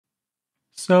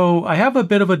So I have a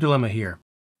bit of a dilemma here.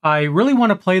 I really want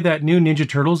to play that new Ninja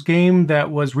Turtles game that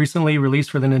was recently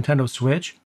released for the Nintendo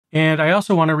Switch, and I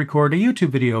also want to record a YouTube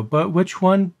video, but which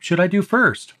one should I do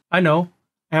first? I know,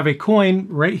 I have a coin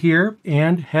right here,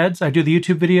 and heads, I do the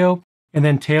YouTube video, and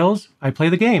then tails, I play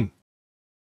the game.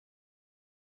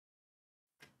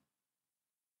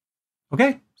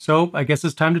 Okay, so I guess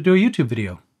it's time to do a YouTube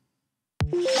video.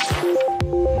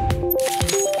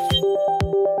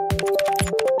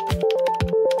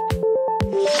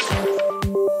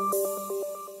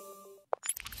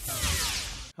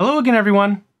 Hello again,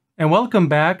 everyone, and welcome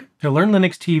back to Learn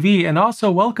Linux TV, and also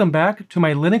welcome back to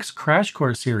my Linux Crash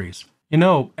Course series. You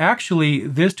know, actually,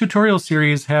 this tutorial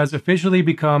series has officially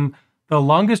become the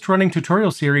longest running tutorial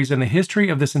series in the history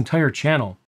of this entire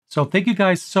channel. So thank you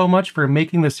guys so much for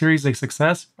making the series a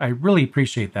success. I really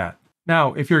appreciate that.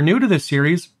 Now, if you're new to this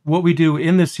series, what we do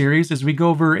in this series is we go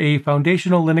over a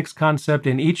foundational Linux concept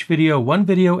in each video, one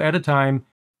video at a time,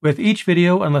 with each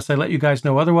video, unless I let you guys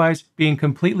know otherwise, being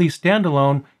completely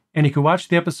standalone, and you can watch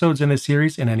the episodes in this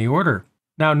series in any order.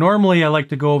 Now, normally I like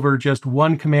to go over just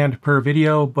one command per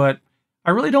video, but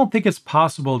I really don't think it's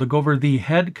possible to go over the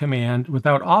head command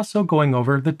without also going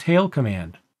over the tail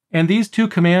command. And these two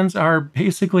commands are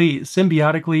basically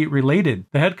symbiotically related.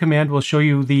 The head command will show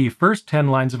you the first 10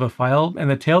 lines of a file,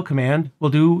 and the tail command will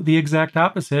do the exact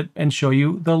opposite and show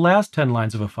you the last 10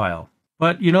 lines of a file.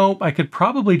 But, you know, I could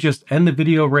probably just end the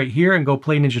video right here and go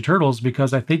play Ninja Turtles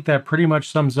because I think that pretty much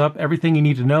sums up everything you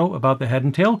need to know about the head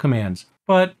and tail commands.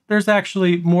 But there's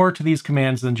actually more to these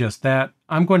commands than just that.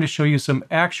 I'm going to show you some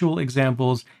actual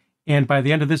examples, and by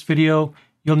the end of this video,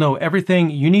 you'll know everything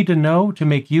you need to know to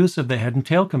make use of the head and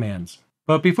tail commands.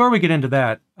 But before we get into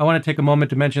that, I want to take a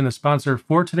moment to mention the sponsor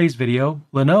for today's video,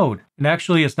 Linode. And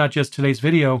actually, it's not just today's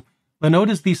video.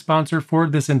 Linode is the sponsor for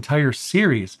this entire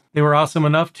series. They were awesome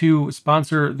enough to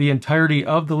sponsor the entirety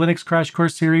of the Linux Crash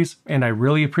Course series, and I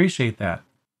really appreciate that.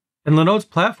 And Linode's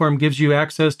platform gives you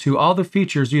access to all the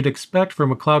features you'd expect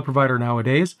from a cloud provider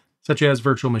nowadays, such as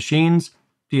virtual machines,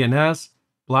 DNS,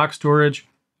 block storage,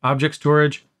 object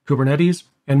storage, Kubernetes,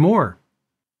 and more.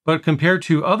 But compared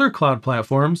to other cloud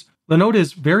platforms, Linode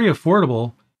is very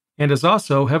affordable and is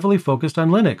also heavily focused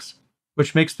on Linux,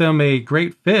 which makes them a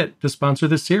great fit to sponsor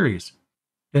this series.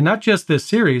 And not just this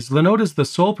series, Linode is the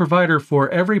sole provider for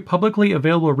every publicly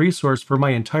available resource for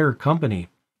my entire company.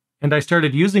 And I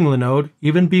started using Linode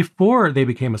even before they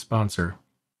became a sponsor.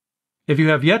 If you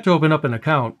have yet to open up an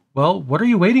account, well, what are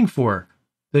you waiting for?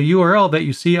 The URL that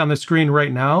you see on the screen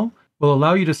right now will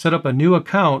allow you to set up a new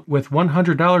account with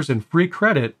 $100 in free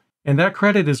credit, and that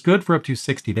credit is good for up to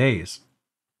 60 days.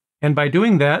 And by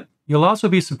doing that, you'll also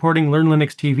be supporting Learn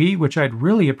Linux TV, which I'd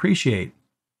really appreciate.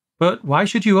 But why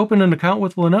should you open an account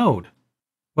with Linode?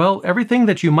 Well, everything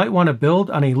that you might want to build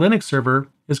on a Linux server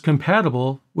is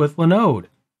compatible with Linode.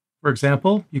 For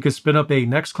example, you could spin up a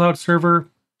Nextcloud server,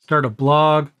 start a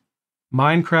blog,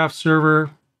 Minecraft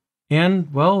server,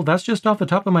 and, well, that's just off the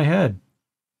top of my head.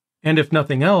 And if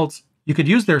nothing else, you could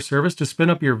use their service to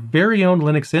spin up your very own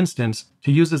Linux instance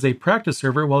to use as a practice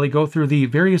server while you go through the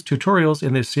various tutorials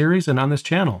in this series and on this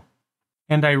channel.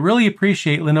 And I really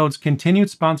appreciate Linode's continued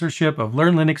sponsorship of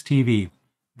Learn Linux TV.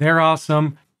 They're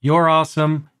awesome, you're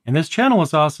awesome, and this channel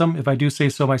is awesome if I do say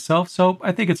so myself, so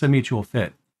I think it's a mutual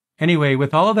fit. Anyway,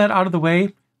 with all of that out of the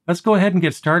way, let's go ahead and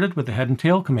get started with the head and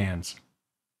tail commands.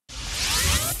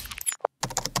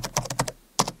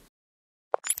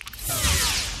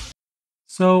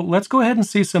 So let's go ahead and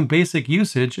see some basic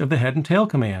usage of the head and tail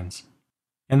commands.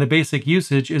 And the basic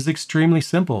usage is extremely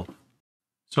simple.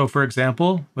 So for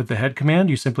example, with the head command,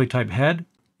 you simply type head,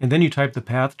 and then you type the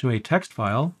path to a text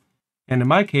file. And in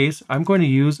my case, I'm going to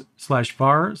use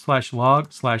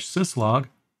 /var/log/syslog.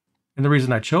 And the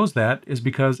reason I chose that is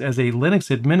because as a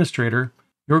Linux administrator,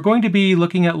 you're going to be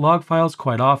looking at log files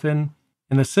quite often,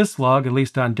 and the syslog, at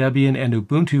least on Debian and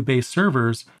Ubuntu-based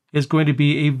servers, is going to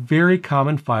be a very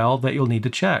common file that you'll need to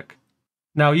check.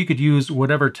 Now, you could use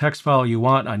whatever text file you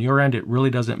want on your end. It really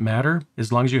doesn't matter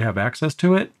as long as you have access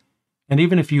to it. And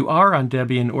even if you are on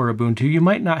Debian or Ubuntu, you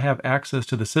might not have access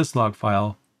to the syslog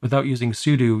file. Without using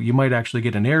sudo, you might actually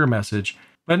get an error message.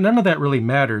 But none of that really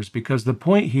matters because the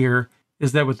point here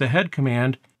is that with the head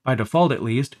command, by default at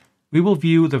least, we will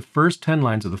view the first 10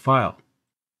 lines of the file.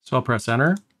 So I'll press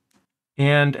enter.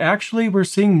 And actually, we're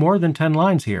seeing more than 10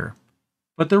 lines here.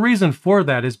 But the reason for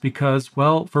that is because,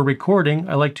 well, for recording,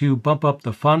 I like to bump up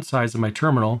the font size of my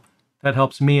terminal. That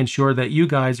helps me ensure that you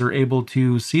guys are able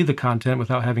to see the content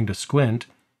without having to squint.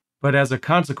 But as a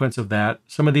consequence of that,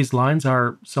 some of these lines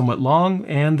are somewhat long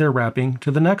and they're wrapping to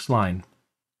the next line.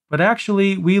 But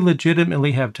actually, we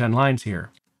legitimately have 10 lines here.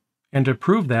 And to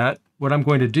prove that, what I'm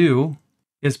going to do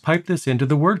is pipe this into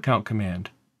the word count command.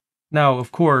 Now,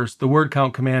 of course, the word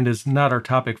count command is not our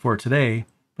topic for today,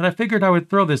 but I figured I would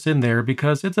throw this in there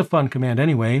because it's a fun command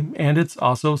anyway, and it's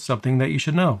also something that you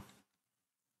should know.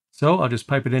 So I'll just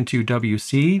pipe it into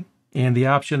WC, and the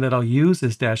option that I'll use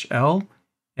is -L,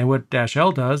 and what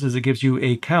 -L does is it gives you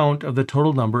a count of the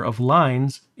total number of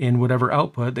lines in whatever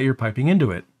output that you're piping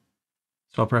into it.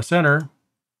 So I'll press enter,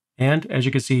 and as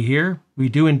you can see here, we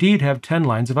do indeed have 10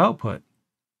 lines of output.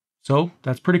 So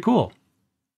that's pretty cool.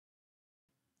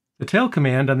 The tail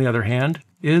command, on the other hand,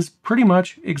 is pretty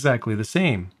much exactly the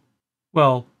same.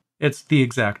 Well, it's the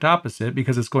exact opposite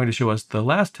because it's going to show us the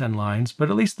last 10 lines, but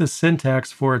at least the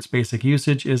syntax for its basic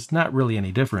usage is not really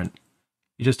any different.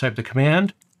 You just type the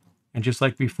command, and just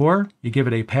like before, you give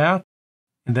it a path,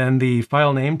 and then the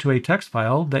file name to a text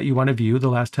file that you want to view the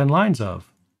last 10 lines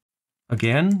of.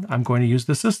 Again, I'm going to use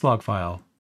the syslog file.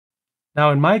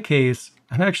 Now in my case,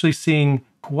 I'm actually seeing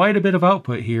quite a bit of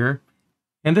output here,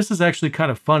 and this is actually kind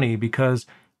of funny because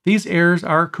these errors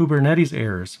are Kubernetes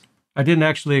errors. I didn't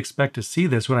actually expect to see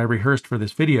this when I rehearsed for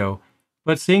this video,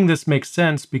 but seeing this makes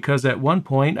sense because at one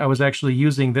point I was actually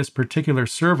using this particular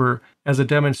server as a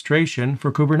demonstration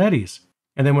for Kubernetes.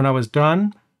 And then when I was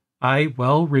done, I,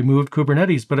 removed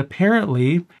Kubernetes, but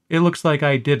apparently it looks like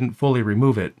I didn't fully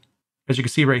remove it. As you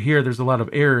can see right here, there's a lot of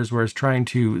errors where it's trying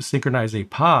to synchronize a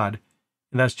pod,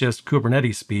 and that's just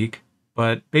Kubernetes speak.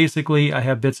 But basically, I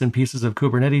have bits and pieces of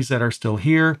Kubernetes that are still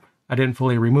here. I didn't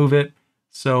fully remove it,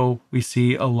 so we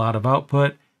see a lot of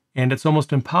output, and it's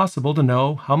almost impossible to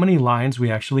know how many lines we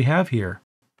actually have here.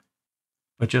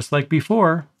 But just like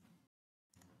before,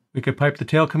 we could pipe the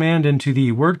tail command into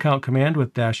the word count command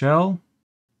with -L,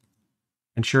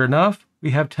 and sure enough,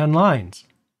 we have 10 lines.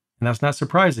 And that's not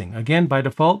surprising. Again, by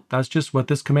default, that's just what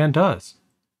this command does.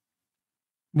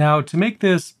 Now, to make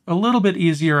this a little bit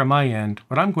easier on my end,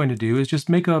 what I'm going to do is just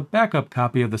make a backup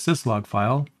copy of the syslog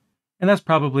file. And that's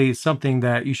probably something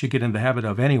that you should get in the habit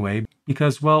of anyway,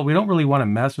 because, we don't really want to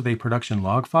mess with a production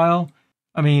log file.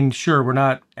 I mean, sure, we're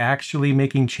not actually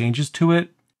making changes to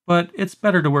it, but it's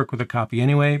better to work with a copy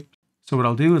anyway. So what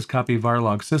I'll do is copy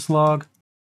varlog syslog,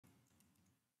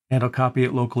 and I'll copy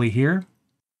it locally here.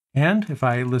 And if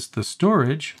I list the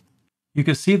storage, you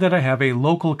can see that I have a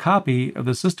local copy of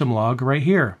the system log right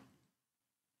here.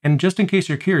 And just in case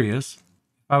you're curious,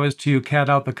 if I was to cat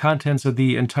out the contents of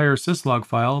the entire syslog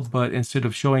file, but instead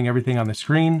of showing everything on the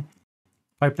screen,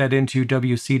 pipe that into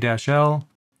WC-L,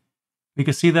 we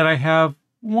can see that I have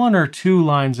 1 or 2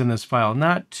 lines in this file,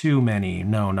 not too many.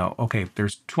 No. Okay,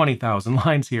 there's 20,000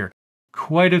 lines here.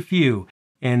 Quite a few.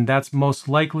 And that's most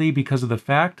likely because of the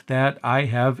fact that I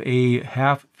have a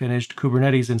half-finished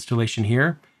Kubernetes installation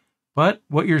here. But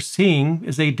what you're seeing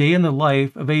is a day in the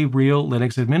life of a real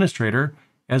Linux administrator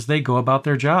as they go about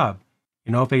their job.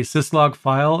 If a syslog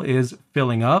file is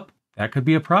filling up, that could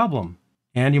be a problem.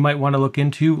 And you might want to look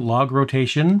into log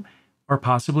rotation or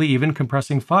possibly even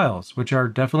compressing files, which are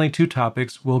definitely 2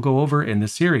 topics we'll go over in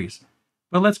this series.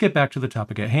 But let's get back to the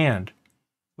topic at hand.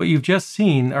 What you've just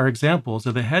seen are examples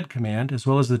of the head command as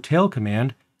well as the tail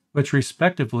command, which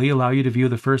respectively allow you to view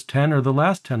the first 10 or the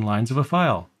last 10 lines of a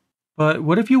file. But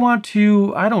what if you want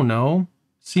to,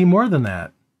 see more than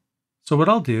that? So what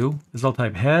I'll do is I'll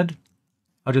type head,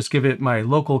 I'll just give it my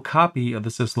local copy of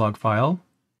the syslog file,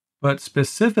 but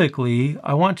specifically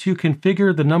I want to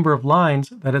configure the number of lines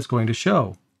that it's going to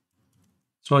show.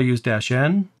 So I'll use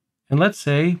 -N, and let's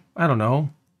say,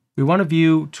 we want to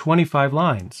view 25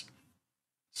 lines.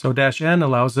 So -N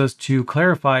allows us to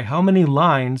clarify how many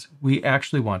lines we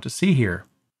actually want to see here.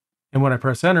 And when I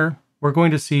press enter, we're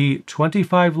going to see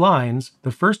 25 lines,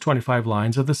 the first 25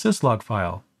 lines of the syslog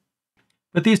file.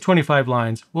 But these 25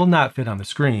 lines will not fit on the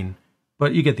screen,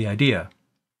 but you get the idea.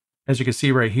 As you can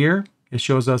see right here, it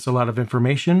shows us a lot of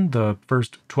information, the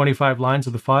first 25 lines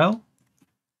of the file.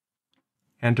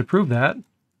 And to prove that,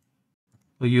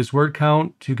 we'll use word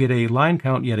count to get a line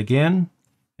count yet again.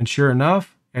 And sure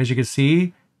enough, as you can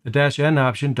see, the -N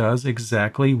option does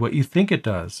exactly what you think it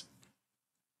does.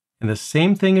 And the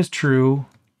same thing is true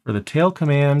for the tail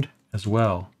command as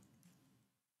well.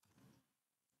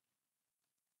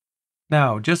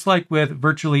 Now, just like with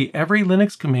virtually every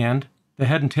Linux command, the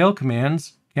head and tail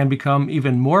commands can become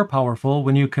even more powerful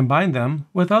when you combine them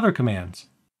with other commands.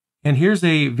 And here's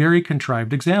a very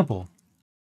contrived example.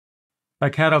 If I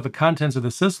cat out the contents of the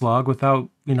syslog without,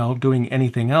 doing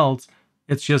anything else,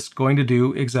 it's just going to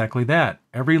do exactly that.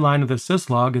 Every line of the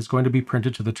syslog is going to be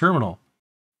printed to the terminal.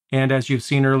 And as you've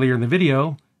seen earlier in the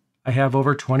video, I have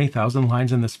over 20,000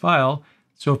 lines in this file.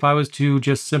 So if I was to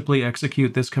just simply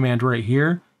execute this command right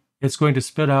here, it's going to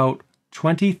spit out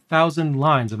 20,000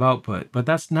 lines of output, but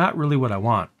that's not really what I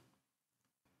want.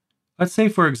 Let's say,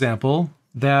 for example,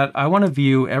 that I want to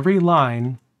view every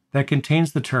line that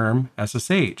contains the term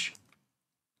SSH.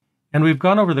 And we've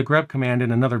gone over the grep command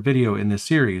in another video in this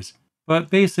series,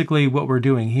 but basically what we're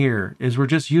doing here is we're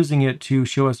just using it to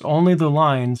show us only the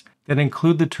lines that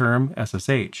include the term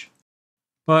SSH.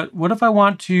 But what if I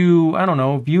want to, I don't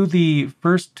know, view the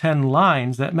first 10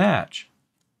 lines that match?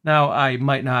 Now, I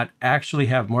might not actually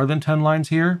have more than 10 lines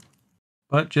here,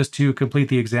 but just to complete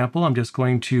the example, I'm just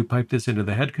going to pipe this into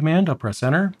the head command. I'll press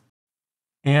enter.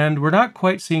 And we're not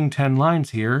quite seeing 10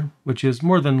 lines here, which is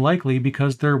more than likely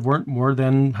because there weren't more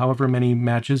than however many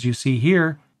matches you see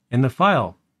here in the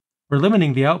file. We're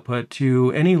limiting the output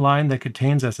to any line that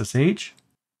contains SSH.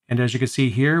 And as you can see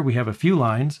here, we have a few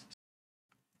lines.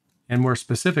 And more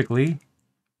specifically,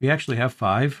 we actually have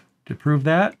 5. To prove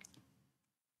that,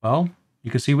 well,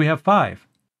 you can see we have 5.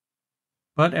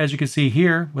 But as you can see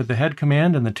here, with the head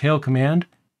command and the tail command,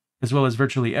 as well as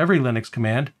virtually every Linux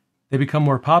command, they become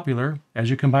more popular as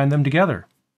you combine them together.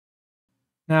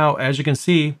 Now, as you can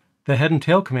see, the head and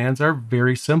tail commands are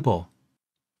very simple.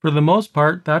 For the most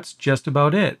part, that's just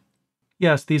about it.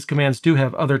 Yes, these commands do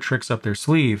have other tricks up their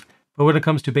sleeve, but when it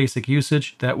comes to basic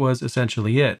usage, that was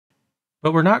essentially it.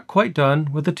 But we're not quite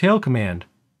done with the tail command.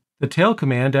 The tail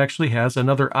command actually has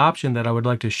another option that I would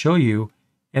like to show you,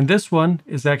 and this one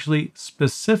is actually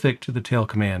specific to the tail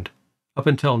command. Up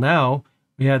until now,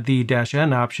 we had the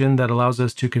 -n option that allows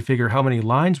us to configure how many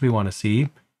lines we want to see,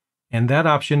 and that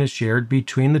option is shared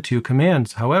between the two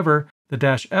commands. However, the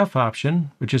 -f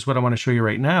option, which is what I want to show you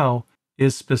right now,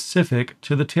 is specific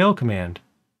to the tail command.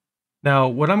 Now,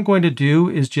 what I'm going to do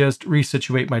is just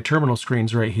resituate my terminal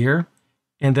screens right here,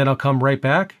 and then I'll come right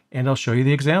back and I'll show you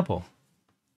the example.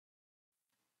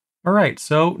 All right,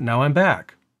 so now I'm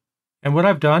back. And what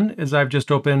I've done is I've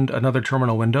just opened another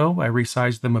terminal window. I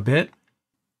resized them a bit.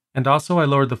 And also I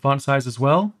lowered the font size as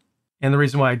well. And the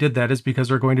reason why I did that is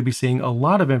because we're going to be seeing a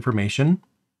lot of information.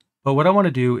 But what I want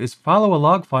to do is follow a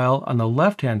log file on the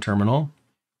left-hand terminal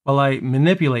while I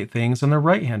manipulate things on the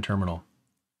right-hand terminal.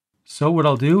 So what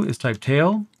I'll do is type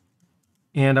tail,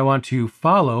 and I want to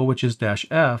follow, which is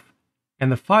 -f,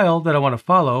 and the file that I want to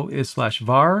follow is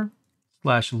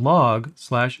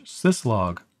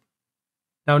 /var/log/syslog.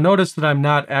 Now notice that I'm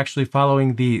not actually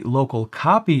following the local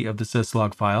copy of the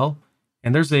syslog file,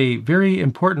 and there's a very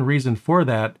important reason for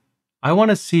that. I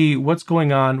want to see what's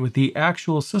going on with the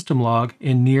actual system log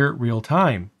in near real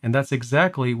time, and that's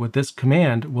exactly what this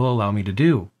command will allow me to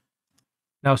do.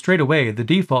 Now straight away, the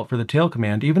default for the tail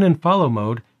command, even in follow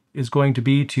mode, is going to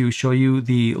be to show you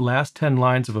the last 10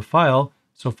 lines of a file,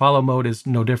 so follow mode is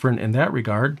no different in that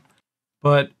regard.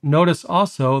 But notice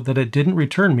also that it didn't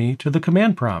return me to the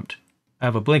command prompt. I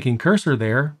have a blinking cursor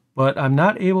there, but I'm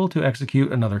not able to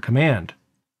execute another command.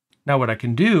 Now what I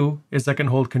can do is I can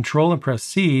hold Control and press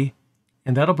C,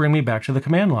 and that'll bring me back to the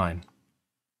command line.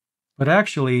 But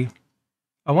actually,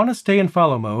 I want to stay in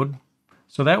follow mode,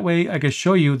 so that way I can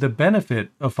show you the benefit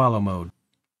of follow mode.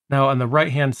 Now on the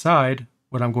right-hand side,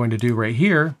 what I'm going to do right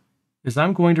here is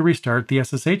I'm going to restart the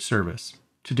SSH service.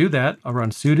 To do that, I'll run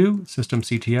sudo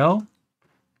systemctl,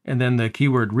 and then the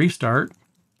keyword restart.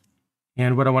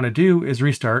 And what I want to do is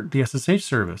restart the SSH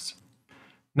service.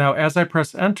 Now as I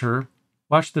press enter,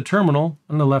 watch the terminal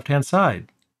on the left-hand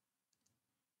side.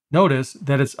 Notice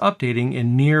that it's updating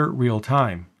in near real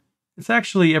time. It's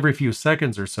actually every few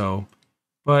seconds or so,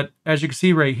 but as you can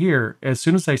see right here, as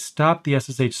soon as I stopped the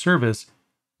SSH service,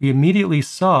 we immediately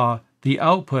saw the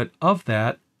output of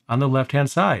that on the left-hand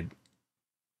side.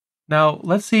 Now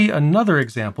let's see another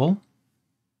example.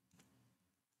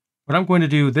 What I'm going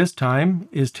to do this time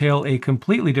is tail a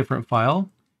completely different file,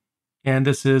 and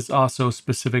this is also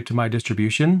specific to my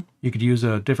distribution. You could use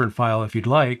a different file if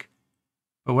you'd like.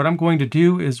 But what I'm going to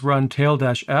do is run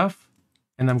tail-f,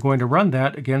 and I'm going to run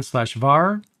that again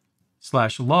 /var/log,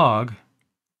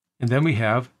 and then we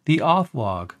have the auth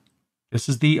log. This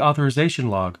is the authorization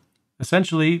log.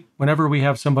 Essentially, whenever we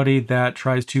have somebody that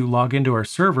tries to log into our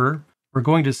server, we're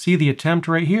going to see the attempt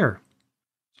right here.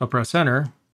 So press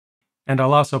enter, and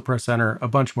I'll also press enter a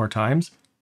bunch more times.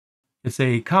 It's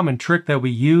a common trick that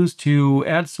we use to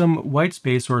add some white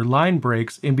space or line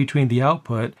breaks in between the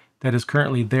output that is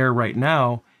currently there right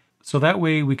now, so that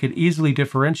way we could easily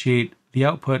differentiate the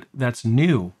output that's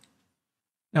new.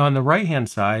 Now on the right-hand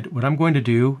side, what I'm going to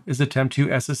do is attempt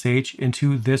to SSH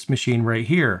into this machine right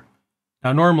here.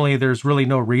 Now normally there's really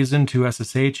no reason to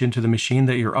SSH into the machine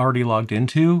that you're already logged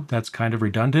into. That's kind of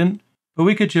redundant. But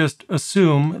we could just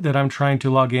assume that I'm trying to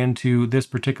log into this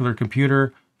particular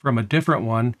computer from a different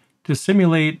one to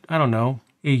simulate, I don't know,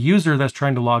 a user that's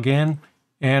trying to log in,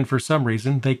 and for some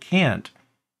reason they can't.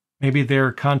 Maybe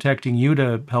they're contacting you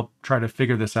to help try to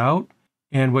figure this out,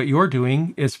 And what you're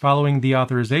doing is following the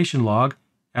authorization log,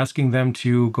 asking them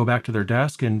to go back to their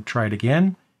desk and try it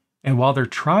again. And while they're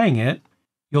trying it,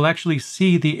 you'll actually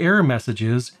see the error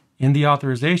messages in the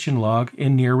authorization log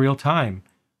in near real time.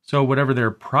 So whatever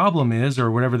their problem is or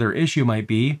whatever their issue might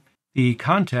be, the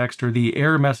context or the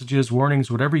error messages, warnings,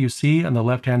 whatever you see on the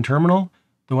left-hand terminal,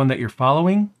 the one that you're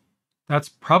following, that's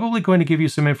probably going to give you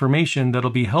some information that'll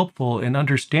be helpful in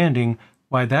understanding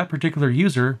why that particular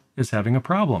user is having a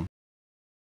problem.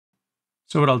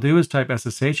 So what I'll do is type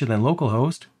SSH and then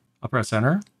localhost. I'll press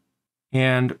enter.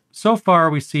 And so far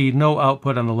we see no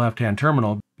output on the left-hand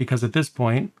terminal because at this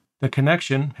point, the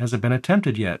connection hasn't been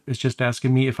attempted yet. It's just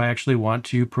asking me if I actually want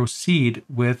to proceed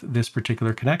with this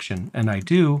particular connection. And I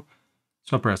do.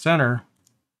 So I'll press enter.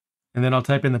 And then I'll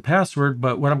type in the password,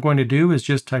 but what I'm going to do is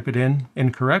just type it in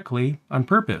incorrectly on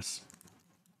purpose.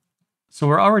 So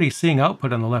we're already seeing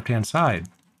output on the left-hand side.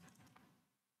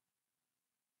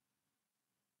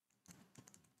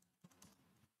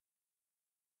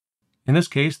 In this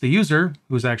case, the user,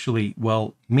 who's actually,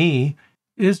 well, me,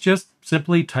 is just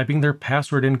simply typing their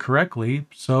password incorrectly.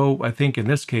 So I think in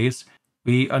this case,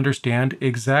 we understand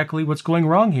exactly what's going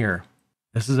wrong here.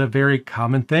 This is a very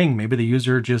common thing. Maybe the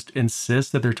user just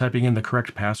insists that they're typing in the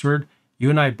correct password. You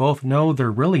and I both know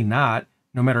they're really not,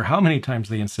 no matter how many times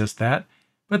they insist that.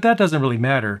 But that doesn't really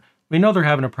matter. We know they're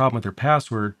having a problem with their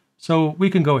password, so we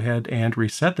can go ahead and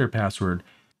reset their password.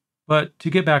 But to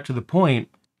get back to the point,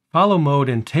 follow mode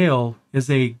and tail is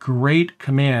a great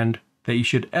command that you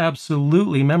should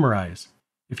absolutely memorize.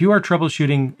 If you are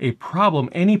troubleshooting a problem,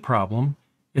 any problem,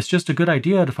 it's just a good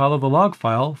idea to follow the log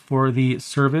file for the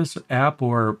service, app,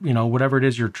 or whatever it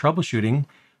is you're troubleshooting.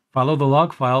 Follow the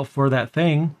log file for that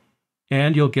thing,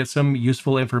 and you'll get some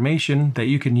useful information that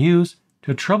you can use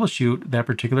to troubleshoot that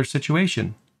particular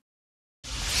situation.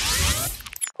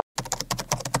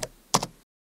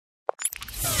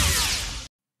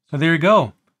 So there you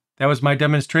go. That was my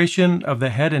demonstration of the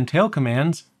head and tail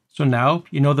commands. So now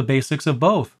you know the basics of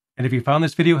both. And if you found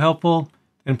this video helpful,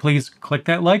 then please click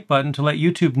that like button to let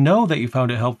YouTube know that you found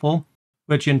it helpful,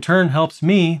 which in turn helps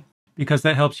me because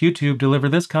that helps YouTube deliver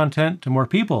this content to more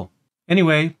people.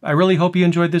 Anyway, I really hope you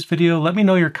enjoyed this video. Let me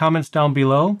know your comments down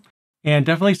below. And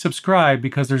definitely subscribe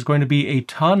because there's going to be a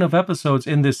ton of episodes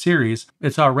in this series.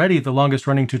 It's already the longest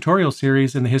running tutorial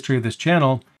series in the history of this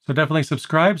channel. So definitely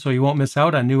subscribe so you won't miss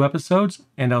out on new episodes,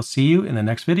 and I'll see you in the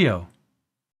next video.